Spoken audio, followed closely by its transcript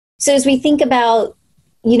So as we think about,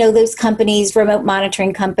 those companies, remote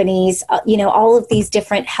monitoring companies, all of these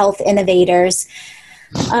different health innovators,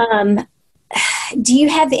 do you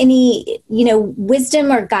have any,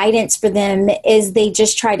 wisdom or guidance for them as they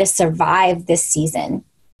just try to survive this season?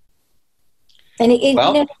 And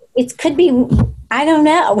it could be, I don't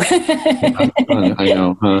know. I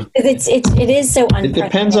know, huh? It is so unprecedented. It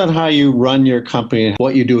depends on how you run your company and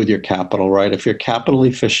what you do with your capital, right? If you're capital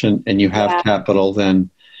efficient and you have capital,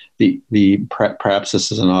 then perhaps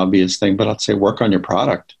this is an obvious thing, but I'd say work on your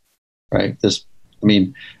product, right?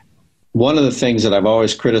 One of the things that I've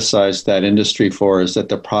always criticized that industry for is that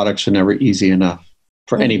the products are never easy enough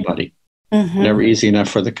for anybody. Mm-hmm. Never easy enough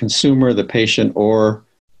for the consumer, the patient, or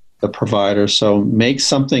the provider. So make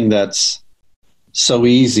something that's so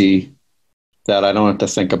easy that I don't have to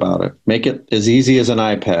think about it. Make it as easy as an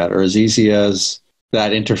iPad or as easy as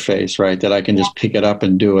that interface, right? That I can just pick it up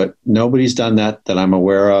and do it. Nobody's done that I'm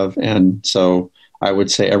aware of. And so I would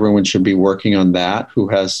say everyone should be working on that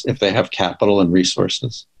if they have capital and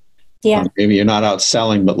resources. Yeah. Maybe you're not out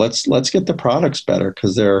selling, but let's get the products better,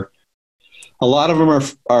 because a lot of them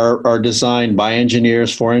are designed by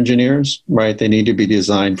engineers for engineers, right? They need to be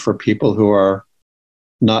designed for people who are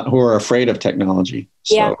afraid of technology.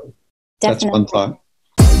 So that's one thought.